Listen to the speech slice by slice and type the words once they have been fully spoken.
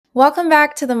Welcome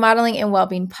back to the Modeling and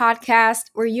Wellbeing podcast,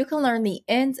 where you can learn the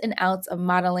ins and outs of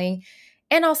modeling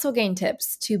and also gain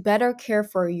tips to better care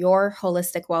for your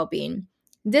holistic well-being.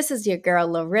 This is your girl,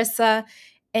 Larissa,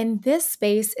 and this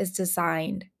space is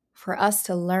designed for us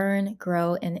to learn,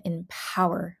 grow, and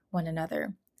empower one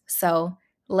another. So,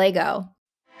 Lego.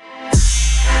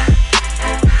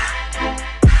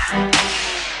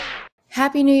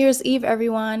 Happy New Year's Eve,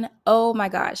 everyone. Oh my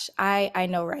gosh, I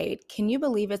know, right? Can you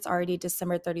believe it's already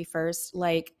December 31st?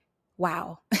 Like,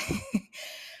 wow.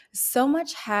 So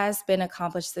much has been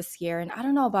accomplished this year. And I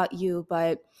don't know about you,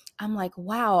 but I'm like,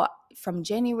 wow, from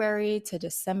January to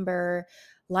December,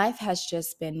 life has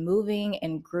just been moving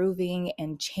and grooving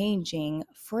and changing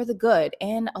for the good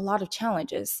and a lot of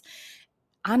challenges.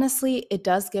 Honestly, it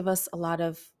does give us a lot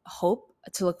of hope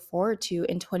to look forward to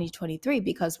in 2023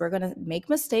 because we're going to make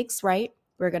mistakes, right?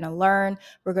 We're going to learn,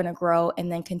 we're going to grow,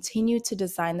 and then continue to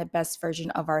design the best version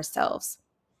of ourselves.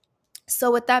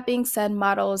 So, with that being said,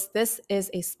 models, this is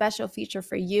a special feature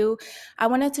for you. I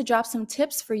wanted to drop some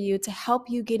tips for you to help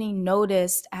you getting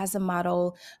noticed as a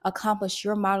model, accomplish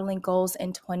your modeling goals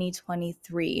in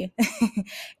 2023.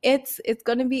 It's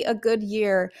going to be a good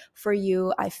year for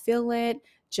you. I feel it.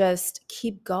 Just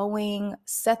keep going,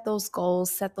 set those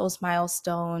goals, set those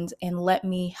milestones, and let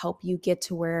me help you get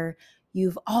to where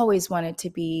you've always wanted to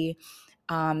be,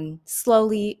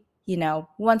 slowly,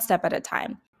 one step at a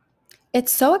time.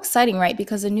 It's so exciting, right?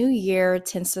 Because a new year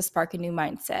tends to spark a new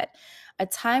mindset, a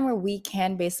time where we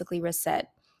can basically reset.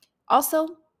 Also,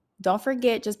 don't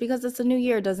forget, just because it's a new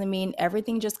year doesn't mean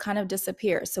everything just kind of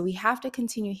disappears. So we have to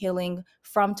continue healing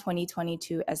from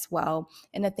 2022 as well,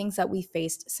 and the things that we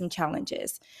faced some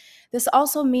challenges. This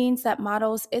also means that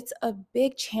models, it's a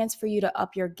big chance for you to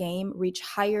up your game, reach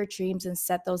higher dreams, and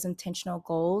set those intentional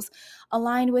goals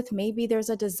aligned with maybe there's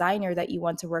a designer that you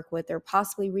want to work with, or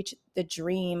possibly reach the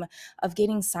dream of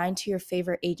getting signed to your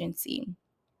favorite agency.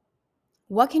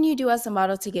 What can you do as a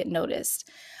model to get noticed?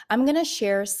 I'm going to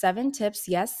share 7 tips,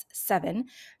 yes, 7,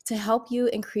 to help you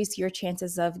increase your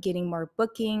chances of getting more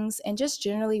bookings and just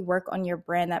generally work on your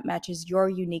brand that matches your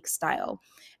unique style.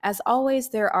 As always,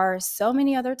 there are so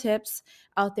many other tips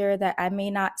out there that I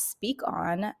may not speak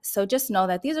on. So just know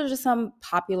that these are just some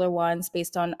popular ones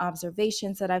based on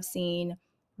observations that I've seen,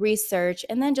 research,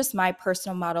 and then just my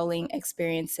personal modeling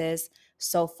experiences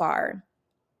so far.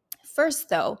 First,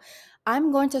 though,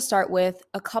 I'm going to start with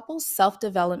a couple self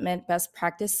development best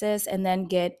practices and then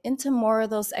get into more of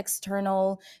those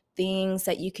external things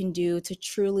that you can do to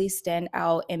truly stand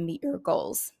out and meet your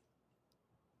goals.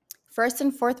 First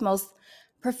and foremost,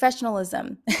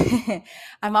 professionalism.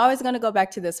 I'm always going to go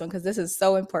back to this one because this is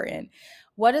so important.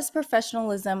 What does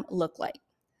professionalism look like?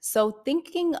 So,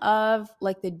 thinking of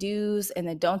like the do's and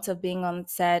the don'ts of being on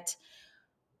set,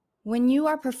 when you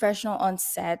are professional on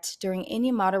set during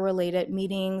any model related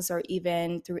meetings or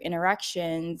even through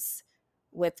interactions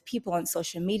with people on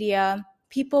social media,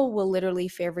 people will literally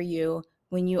favor you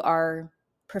when you are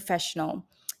professional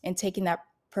and taking that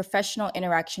professional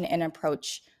interaction and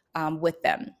approach with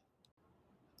them.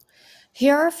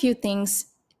 Here are a few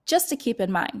things just to keep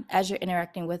in mind as you're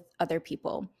interacting with other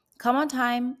people. Come on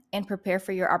time and prepare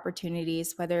for your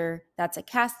opportunities, whether that's a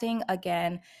casting,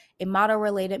 again, a model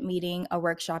related meeting, a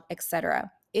workshop,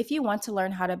 etc. If you want to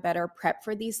learn how to better prep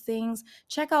for these things,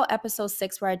 check out episode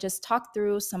 6, where I just talked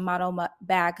through some model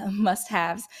bag must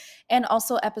haves, and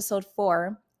also episode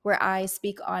 4, where I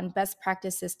speak on best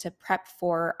practices to prep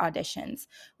for auditions.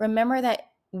 Remember that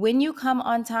when you come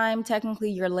on time,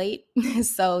 technically you're late.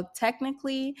 So,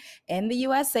 technically, in the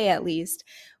USA at least,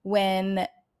 when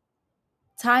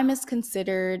time is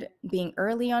considered being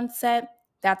early on set,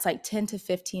 that's like 10 to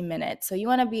 15 minutes. So, you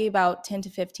want to be about 10 to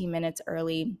 15 minutes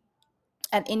early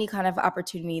at any kind of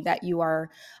opportunity that you are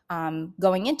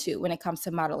going into when it comes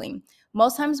to modeling.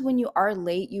 Most times when you are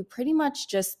late, you pretty much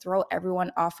just throw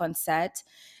everyone off on set.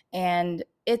 And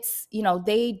it's,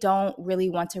 they don't really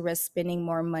want to risk spending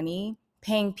more money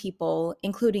paying people,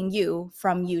 including you,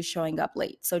 from you showing up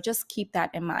late. So just keep that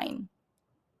in mind.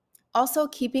 Also,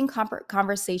 keeping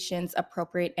conversations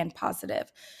appropriate and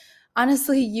positive.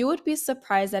 Honestly, you would be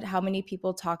surprised at how many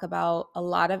people talk about a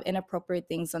lot of inappropriate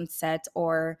things on set,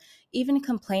 or even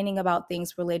complaining about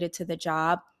things related to the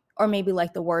job, or maybe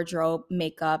like the wardrobe,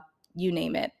 makeup, you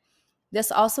name it. This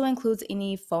also includes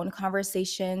any phone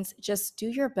conversations. Just do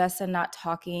your best at not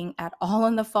talking at all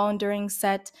on the phone during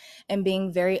set and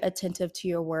being very attentive to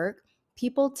your work.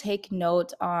 People take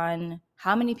note on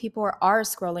how many people are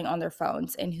scrolling on their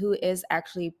phones and who is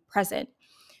actually present.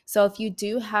 So if you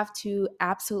do have to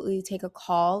absolutely take a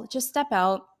call, just step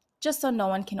out just so no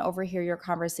one can overhear your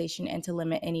conversation and to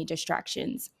limit any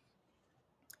distractions.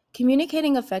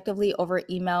 Communicating effectively over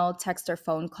email, text, or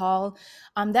phone call,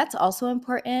 that's also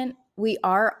important. We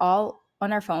are all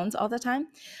on our phones all the time.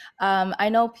 I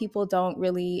know people don't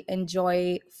really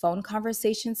enjoy phone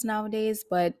conversations nowadays,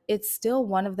 but it's still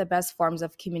one of the best forms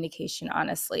of communication,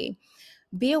 honestly.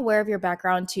 Be aware of your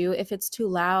background too. If it's too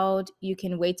loud, you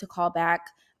can wait to call back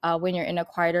when you're in a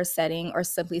quieter setting or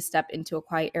simply step into a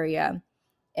quiet area.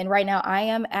 And right now I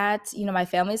am at, my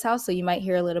family's house, so you might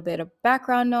hear a little bit of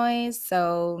background noise.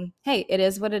 So, hey, it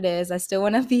is what it is. I still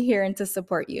want to be here and to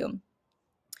support you.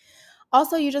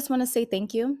 Also, you just want to say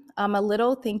thank you. A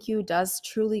little thank you does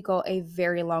truly go a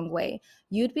very long way.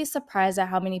 You'd be surprised at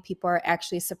how many people are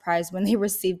actually surprised when they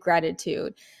receive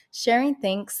gratitude. Sharing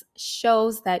thanks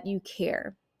shows that you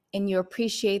care and you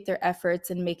appreciate their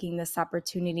efforts in making this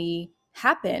opportunity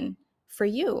happen for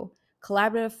you.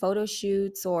 Collaborative photo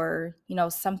shoots or,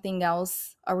 something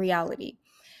else a reality.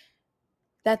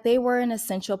 That they were an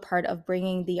essential part of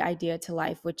bringing the idea to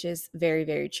life, which is very,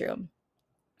 very true.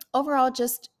 Overall,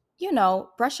 just,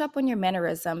 brush up on your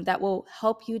mannerism. That will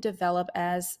help you develop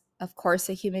as, of course,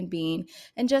 a human being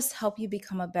and just help you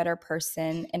become a better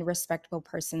person and respectable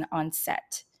person on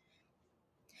set.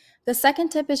 The second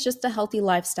tip is just a healthy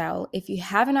lifestyle. If you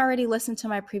haven't already listened to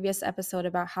my previous episode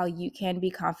about how you can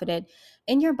be confident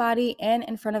in your body and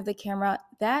in front of the camera,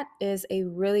 that is a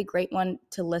really great one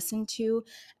to listen to,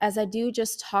 as I do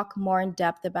just talk more in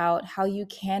depth about how you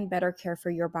can better care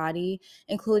for your body,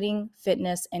 including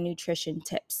fitness and nutrition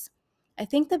tips. I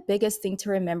think the biggest thing to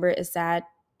remember is that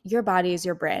your body is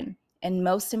your brand. And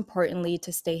most importantly,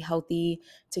 to stay healthy,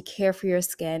 to care for your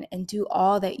skin, and do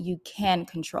all that you can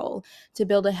control to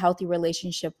build a healthy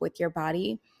relationship with your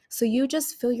body. So you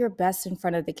just feel your best in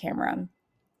front of the camera.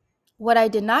 What I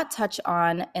did not touch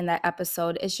on in that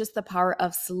episode is just the power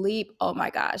of sleep. Oh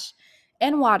my gosh.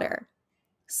 And water.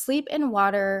 Sleep and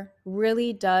water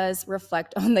really does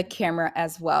reflect on the camera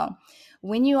as well.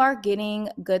 When you are getting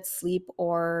good sleep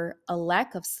or a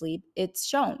lack of sleep, it's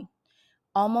shown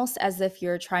almost as if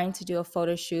you're trying to do a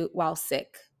photo shoot while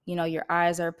sick. Your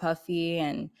eyes are puffy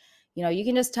and, you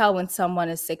can just tell when someone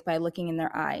is sick by looking in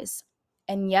their eyes.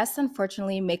 And yes,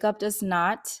 unfortunately, makeup does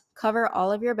not cover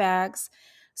all of your bags.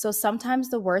 So sometimes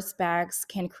the worst bags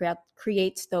can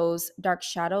create those dark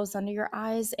shadows under your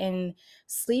eyes, and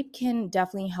sleep can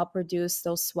definitely help reduce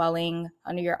those swelling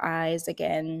under your eyes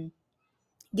again,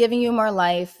 giving you more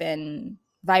life and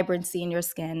vibrancy in your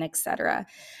skin, etc.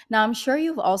 Now, I'm sure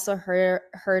you've also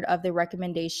heard of the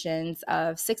recommendations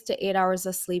of 6 to 8 hours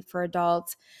of sleep for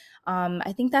adults.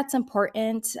 I think that's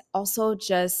important. Also,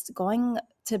 just going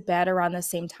to bed around the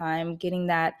same time, getting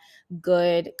that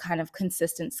good kind of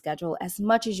consistent schedule as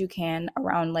much as you can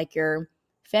around like your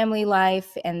family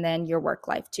life and then your work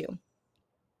life too.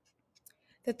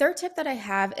 The third tip that I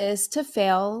have is to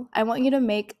fail. I want you to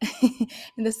make,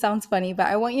 and this sounds funny, but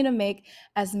I want you to make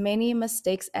as many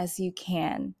mistakes as you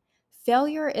can.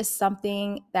 Failure is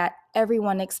something that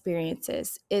everyone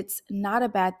experiences. It's not a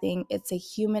bad thing, it's a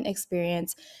human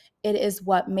experience. It is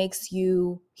what makes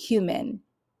you human.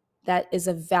 That is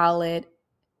a valid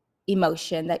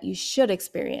emotion that you should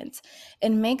experience. It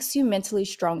makes you mentally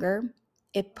stronger.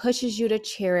 It pushes you to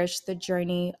cherish the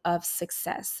journey of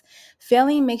success.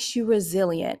 Failing makes you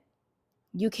resilient.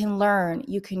 You can learn,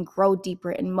 you can grow deeper,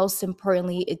 and most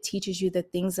importantly, it teaches you the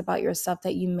things about yourself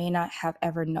that you may not have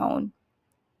ever known.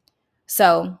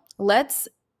 So let's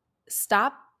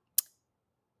stop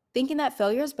thinking that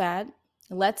failure is bad.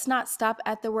 Let's not stop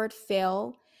at the word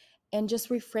fail and just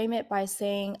reframe it by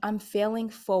saying, I'm failing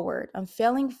forward. I'm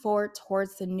failing forward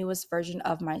towards the newest version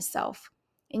of myself.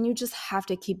 And you just have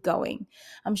to keep going.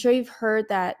 I'm sure you've heard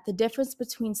that the difference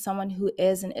between someone who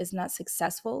is and is not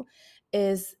successful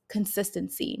is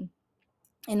consistency.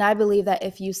 And I believe that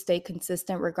if you stay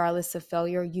consistent, regardless of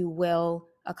failure, you will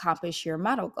accomplish your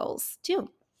model goals too.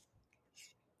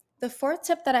 The fourth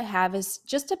tip that I have is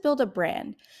just to build a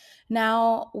brand.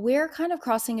 Now, we're kind of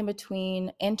crossing in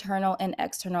between internal and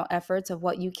external efforts of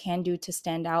what you can do to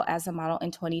stand out as a model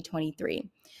in 2023.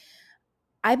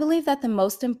 I believe that the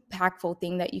most impactful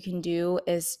thing that you can do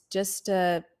is just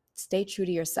to stay true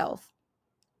to yourself.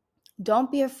 Don't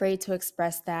be afraid to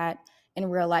express that in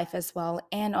real life as well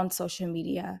and on social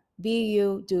media. Be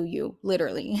you, do you,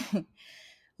 literally.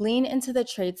 Lean into the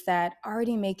traits that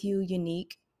already make you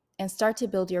unique and start to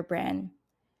build your brand.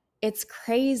 It's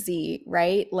crazy,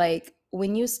 right? Like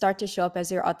when you start to show up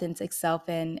as your authentic self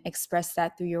and express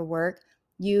that through your work,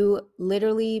 you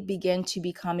literally begin to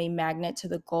become a magnet to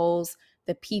the goals,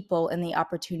 the people, and the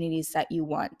opportunities that you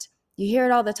want. You hear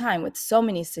it all the time with so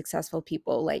many successful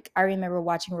people. Like I remember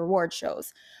watching reward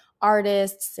shows,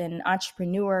 artists and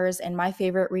entrepreneurs, and my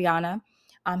favorite, Rihanna.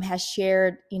 has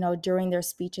shared, during their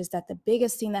speeches that the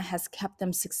biggest thing that has kept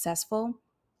them successful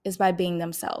is by being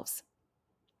themselves.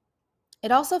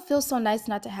 It also feels so nice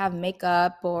not to have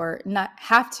makeup or not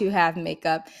have to have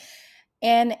makeup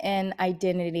and an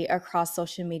identity across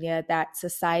social media that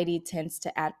society tends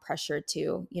to add pressure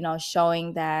to,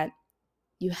 showing that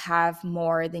you have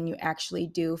more than you actually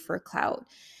do for clout.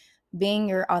 Being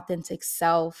your authentic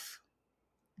self,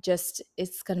 just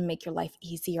it's going to make your life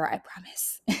easier, I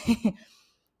promise.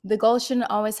 The goal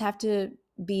shouldn't always have to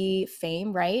be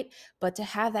fame, right? But to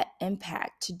have that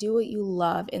impact, to do what you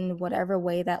love in whatever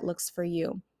way that looks for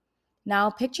you. Now,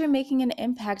 picture making an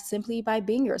impact simply by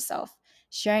being yourself,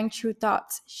 sharing true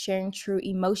thoughts, sharing true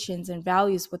emotions and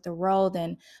values with the world,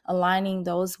 and aligning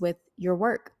those with your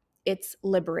work. It's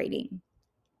liberating.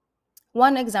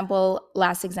 One example,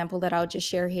 last example that I'll just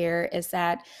share here is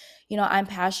that, I'm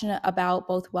passionate about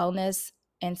both wellness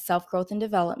and self growth and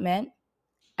development,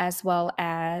 as well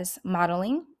as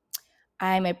modeling.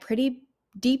 I'm a pretty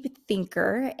deep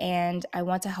thinker and I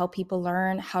want to help people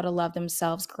learn how to love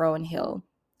themselves, grow, and heal.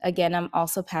 Again, I'm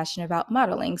also passionate about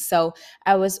modeling. So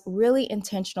I was really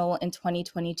intentional in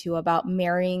 2022 about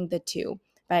marrying the two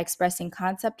by expressing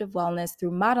concept of wellness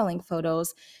through modeling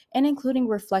photos and including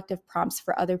reflective prompts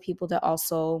for other people to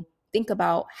also think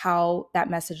about how that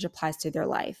message applies to their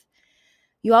life.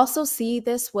 You also see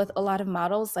this with a lot of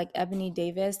models like Ebony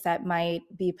Davis that might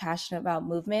be passionate about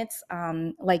movements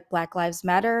like Black Lives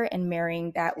Matter and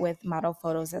marrying that with model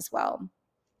photos as well.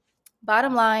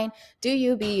 Bottom line, do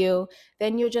you be you,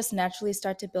 then you'll just naturally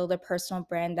start to build a personal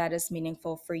brand that is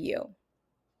meaningful for you.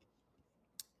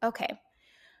 Okay,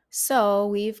 so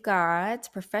we've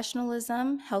got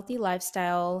professionalism, healthy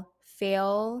lifestyle,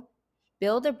 fail,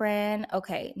 build a brand.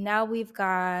 Okay, now we've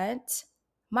got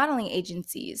modeling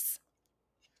agencies.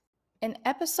 In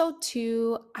episode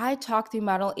 2, I talk through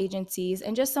model agencies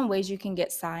and just some ways you can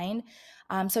get signed.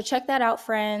 So check that out,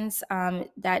 friends.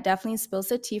 That definitely spills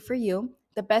the tea for you.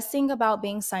 The best thing about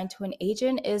being signed to an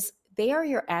agent is they are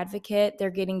your advocate. They're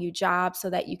getting you jobs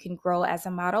so that you can grow as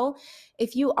a model.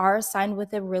 If you are signed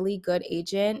with a really good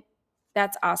agent,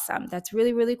 that's awesome. That's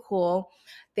really, really cool.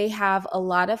 They have a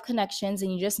lot of connections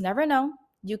and you just never know.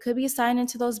 You could be signed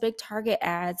into those big Target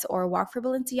ads or walk for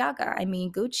Balenciaga. I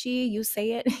mean, Gucci, you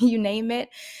say it, you name it.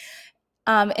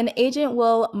 An agent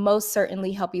will most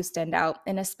certainly help you stand out.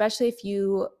 And especially if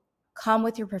you come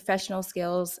with your professional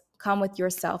skills, come with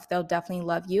yourself, they'll definitely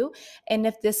love you. And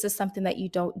if this is something that you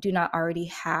do not already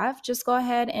have, just go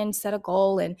ahead and set a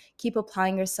goal and keep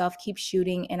applying yourself, keep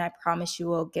shooting, and I promise you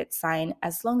will get signed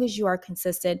as long as you are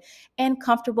consistent and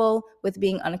comfortable with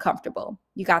being uncomfortable.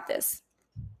 You got this.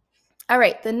 All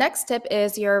right, the next tip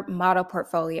is your model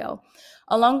portfolio.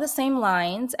 Along the same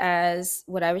lines as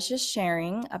what I was just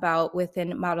sharing about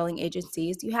within modeling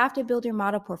agencies, you have to build your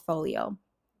model portfolio.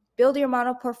 Build your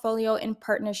model portfolio in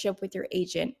partnership with your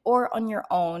agent or on your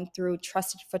own through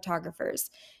trusted photographers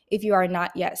if you are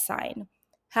not yet signed.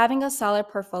 Having a solid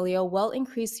portfolio will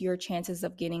increase your chances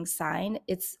of getting signed.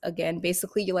 It's again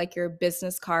basically like your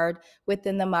business card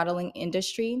within the modeling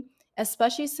industry,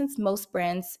 especially since most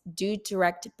brands do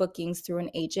direct bookings through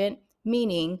an agent,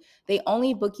 meaning they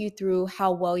only book you through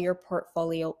how well your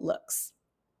portfolio looks.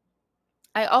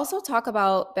 I also talk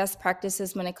about best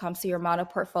practices when it comes to your model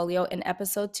portfolio in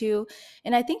episode 2.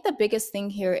 And I think the biggest thing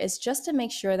here is just to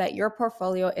make sure that your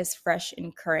portfolio is fresh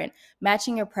and current,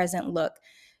 matching your present look.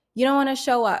 You don't want to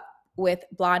show up with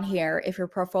blonde hair if your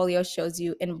portfolio shows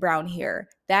you in brown hair.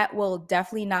 That will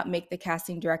definitely not make the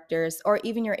casting directors or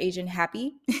even your agent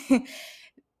happy.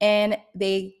 And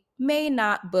they may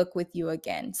not book with you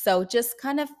again. So just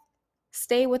kind of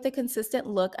stay with a consistent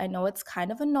look. I know it's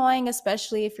kind of annoying,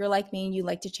 especially if you're like me and you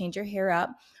like to change your hair up,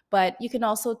 but you can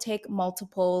also take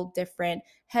multiple different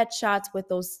headshots with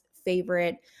those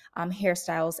favorite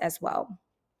hairstyles as well.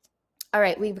 All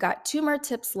right, we've got 2 more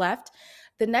tips left.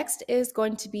 The next is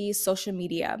going to be social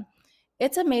media.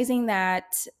 It's amazing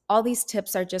that all these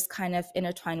tips are just kind of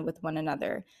intertwined with one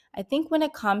another. I think when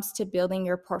it comes to building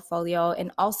your portfolio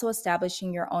and also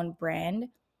establishing your own brand,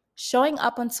 showing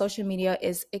up on social media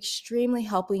is extremely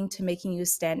helping to making you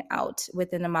stand out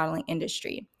within the modeling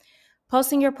industry.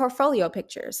 Posting your portfolio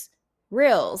pictures,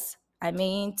 reels, I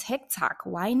mean, TikTok,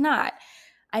 why not?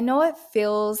 I know it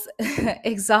feels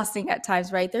exhausting at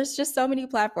times, right? There's just so many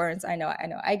platforms. I know.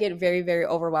 I get very, very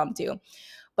overwhelmed too.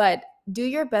 But do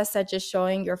your best at just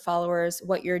showing your followers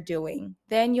what you're doing.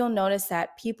 Then you'll notice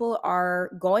that people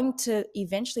are going to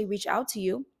eventually reach out to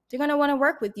you. They're going to want to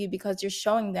work with you because you're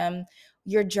showing them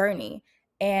your journey.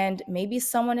 And maybe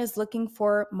someone is looking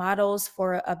for models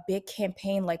for a big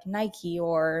campaign like Nike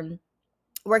or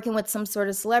working with some sort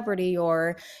of celebrity,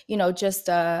 or just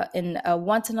in a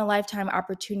once in a lifetime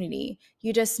opportunity.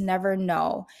 You just never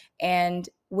know. And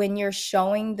when you're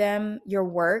showing them your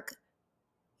work,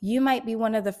 you might be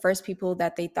one of the first people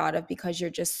that they thought of because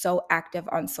you're just so active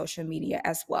on social media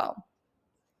as well.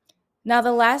 Now,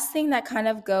 the last thing that kind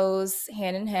of goes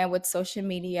hand in hand with social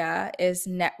media is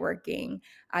networking.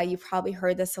 You've probably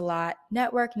heard this a lot: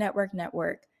 network, network,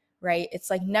 network, right? It's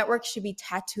like network should be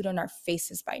tattooed on our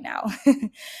faces by now.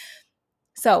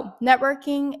 So,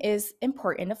 networking is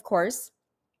important, of course.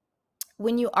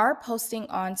 When you are posting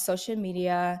on social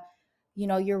media,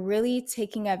 you're really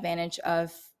taking advantage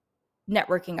of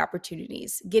networking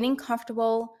opportunities, getting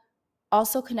comfortable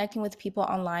also connecting with people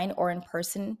online or in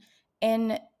person.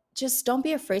 And just don't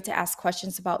be afraid to ask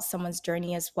questions about someone's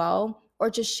journey as well, or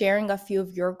just sharing a few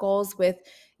of your goals with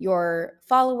your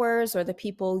followers or the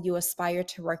people you aspire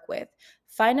to work with.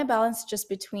 Find a balance just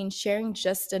between sharing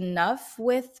just enough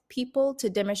with people to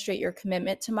demonstrate your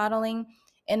commitment to modeling,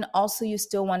 and also you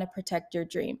still want to protect your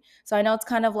dream. So I know it's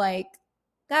kind of like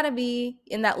gotta be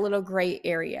in that little gray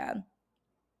area.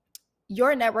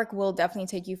 Your network will definitely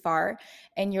take you far,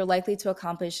 and you're likely to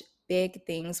accomplish big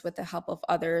things with the help of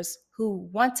others who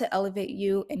want to elevate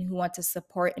you and who want to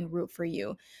support and root for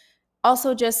you.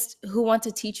 Also, just who want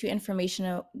to teach you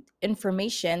information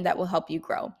that will help you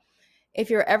grow. If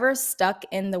you're ever stuck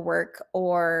in the work,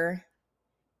 or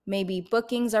maybe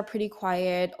bookings are pretty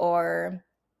quiet, or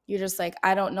you're just like,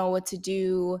 I don't know what to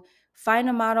do, find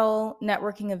a model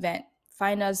networking event,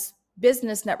 find a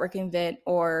business networking event,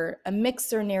 or a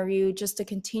mixer near you, just to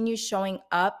continue showing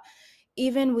up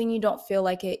even when you don't feel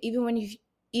like it, even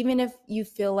if you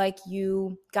feel like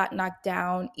you got knocked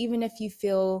down, even if you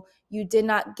feel you did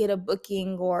not get a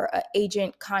booking or an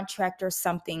agent contract or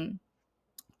something.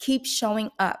 Keep showing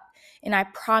up. And I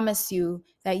promise you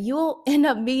that you will end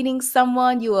up meeting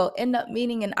someone, you will end up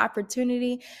meeting an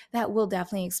opportunity that will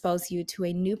definitely expose you to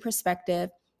a new perspective,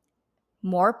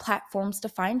 more platforms to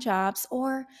find jobs,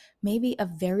 or maybe a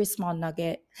very small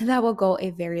nugget that will go a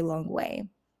very long way.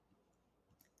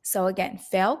 So, again,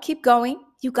 fail, keep going.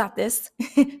 You got this.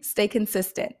 Stay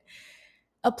consistent.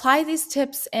 Apply these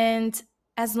tips, and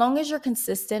as long as you're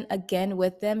consistent again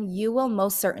with them, you will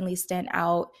most certainly stand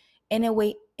out in a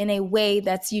way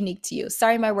that's unique to you.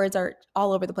 Sorry, my words are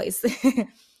all over the place.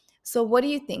 So what do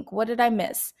you think? What did I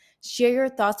miss? Share your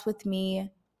thoughts with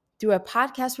me through a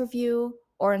podcast review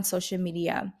or on social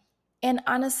media. And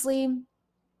honestly,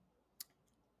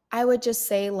 I would just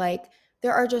say, like,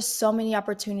 there are just so many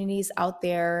opportunities out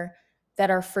there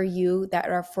that are for you, that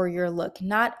are for your look.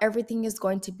 Not everything is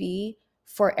going to be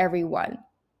for everyone.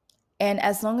 And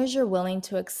as long as you're willing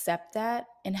to accept that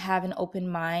and have an open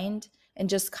mind and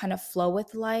just kind of flow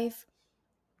with life,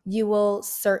 you will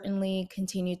certainly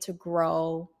continue to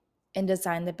grow and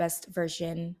design the best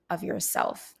version of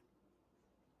yourself.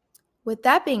 With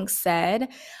that being said,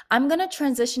 I'm going to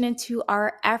transition into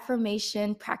our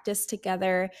affirmation practice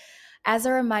together. As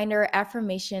a reminder,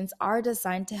 affirmations are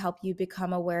designed to help you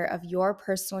become aware of your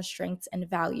personal strengths and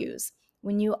values.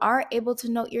 When you are able to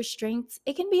note your strengths,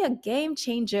 it can be a game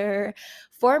changer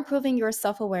for improving your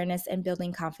self awareness and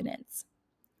building confidence.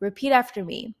 Repeat after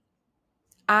me: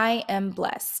 I am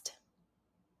blessed.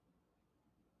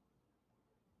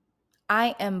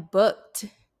 I am booked.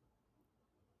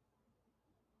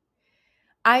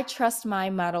 I trust my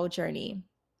model journey.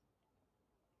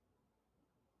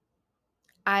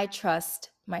 I trust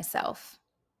myself.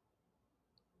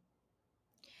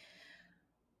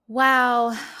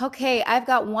 Wow. Okay, I've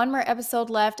got one more episode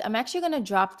left. I'm actually going to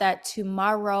drop that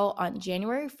tomorrow on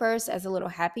January 1st as a little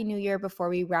happy new year before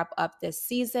we wrap up this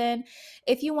season.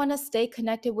 If you want to stay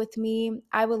connected with me,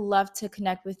 I would love to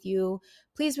connect with you.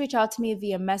 Please reach out to me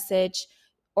via message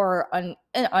or on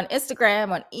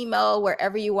Instagram, on email,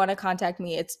 wherever you want to contact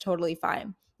me. It's totally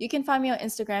fine. You can find me on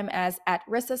Instagram as at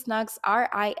Risasnugs,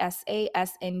 RISASNUGGS.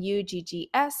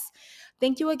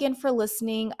 Thank you again for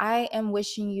listening. I am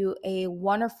wishing you a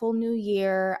wonderful new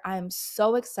year. I'm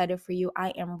so excited for you. I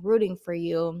am rooting for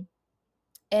you.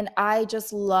 And I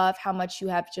just love how much you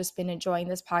have just been enjoying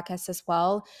this podcast as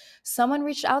well. Someone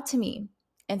reached out to me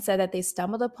and said that they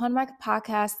stumbled upon my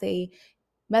podcast. They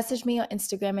messaged me on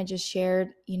Instagram and just shared,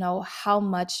 how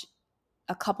much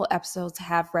a couple episodes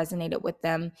have resonated with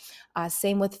them.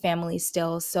 Same with family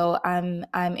still. So I'm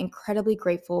incredibly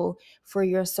grateful for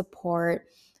your support.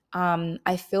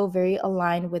 I feel very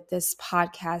aligned with this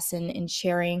podcast and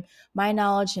sharing my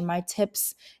knowledge and my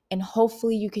tips. And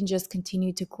hopefully you can just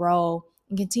continue to grow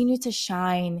and continue to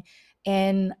shine.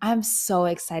 And I'm so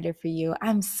excited for you.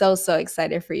 I'm so, so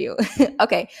excited for you.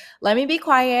 Okay, let me be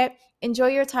quiet. Enjoy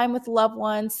your time with loved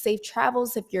ones. Safe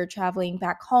travels if you're traveling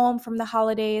back home from the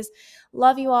holidays.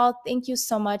 Love you all. Thank you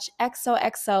so much.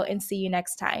 XOXO, and see you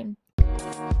next time.